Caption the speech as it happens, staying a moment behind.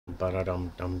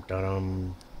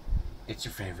Ba-da-dum-dum-da-dum. It's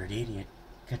your favorite idiot,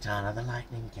 Katana the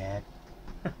Lightning Cat.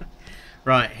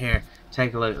 Right, here,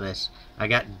 take a look at this. I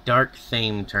got dark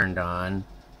theme turned on.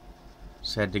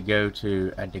 Said to go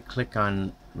to, I had to click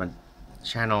on my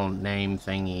channel name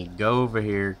thingy, go over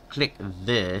here, click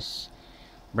this,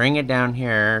 bring it down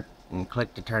here, and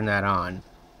click to turn that on.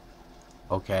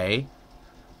 Okay.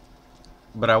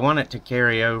 But I want it to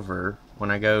carry over when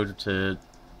I go to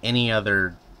any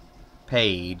other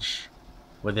page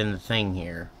within the thing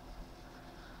here.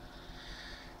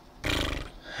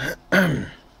 So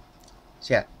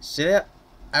yeah, see that?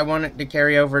 I want it to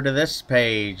carry over to this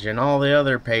page and all the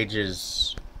other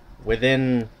pages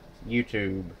within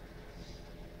YouTube.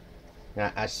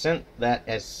 Now, I sent that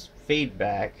as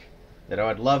feedback that I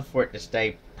would love for it to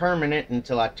stay permanent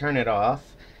until I turn it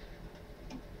off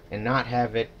and not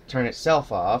have it turn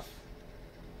itself off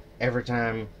every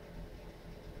time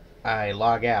I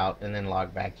log out and then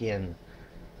log back in.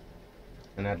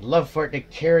 And I'd love for it to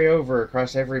carry over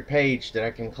across every page that I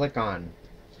can click on,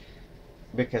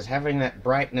 because having that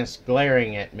brightness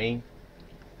glaring at me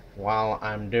while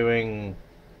I'm doing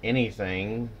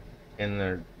anything in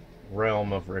the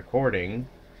realm of recording,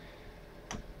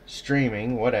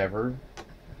 streaming, whatever,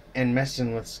 and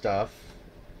messing with stuff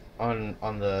on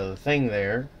the thing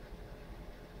there,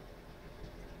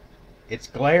 it's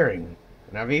glaring.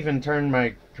 And I've even turned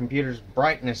my computer's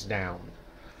brightness down.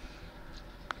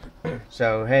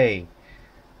 So hey,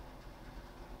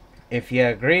 if you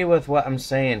agree with what I'm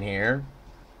saying here,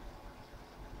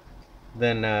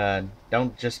 then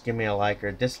don't just give me a like or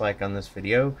a dislike on this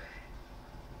video.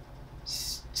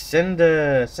 Send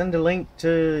a link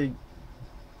to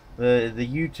the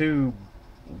YouTube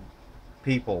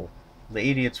people, the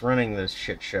idiots running this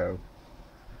shit show.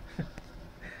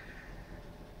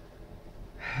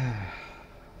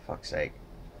 Fuck's sake.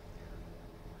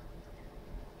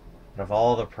 Of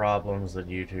all the problems that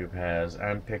YouTube has,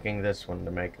 I'm picking this one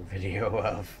to make a video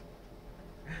of.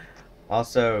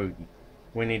 Also,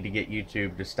 we need to get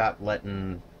YouTube to stop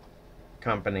letting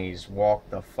companies walk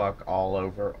the fuck all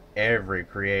over every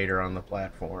creator on the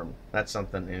platform. That's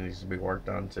something that needs to be worked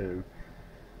on too.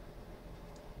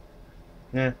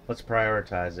 Yeah, let's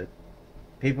prioritize it.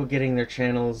 People getting their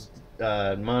channels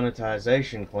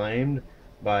monetization claimed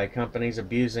by companies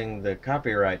abusing the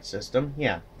copyright system,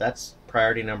 yeah, that's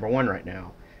priority number 1 right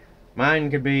now.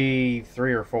 Mine could be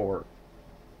 3 or 4.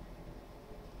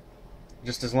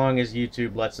 Just as long as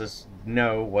YouTube lets us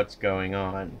know what's going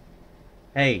on.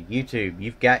 Hey, YouTube,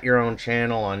 you've got your own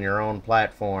channel on your own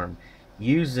platform.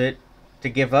 Use it to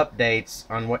give updates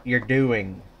on what you're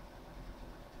doing.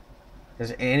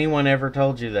 Has anyone ever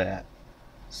told you that?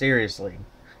 Seriously.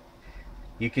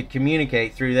 You could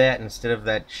communicate through that instead of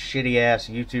that shitty-ass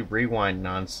YouTube Rewind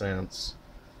nonsense.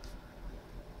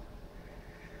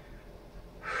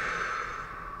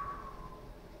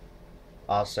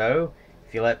 Also,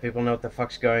 if you let people know what the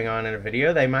fuck's going on in a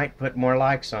video, they might put more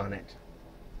likes on it.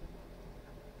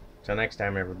 Till next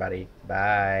time, everybody.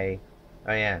 Bye.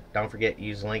 Oh yeah, don't forget to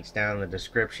use links down in the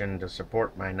description to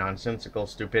support my nonsensical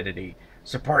stupidity.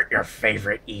 Support your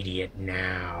favorite idiot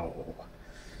now.